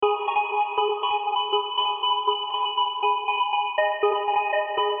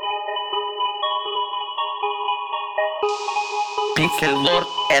Пикселорд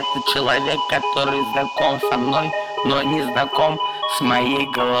 — это человек, который знаком со мной, но не знаком с моей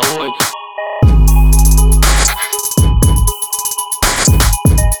головой.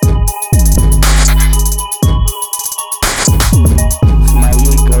 С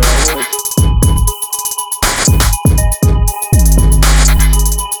моей головой.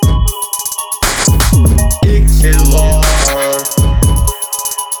 Пикселорд.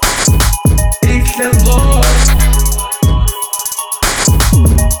 Пикселорд.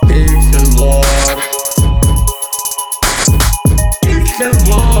 Pixelord.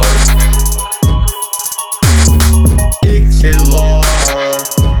 Pixelord. Pixelord.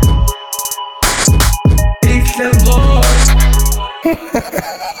 Pixelord.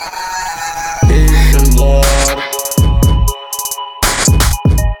 Pixelord.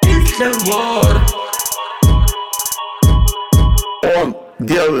 Pixelord. Он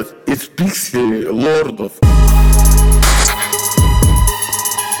делает из пикселей лордов.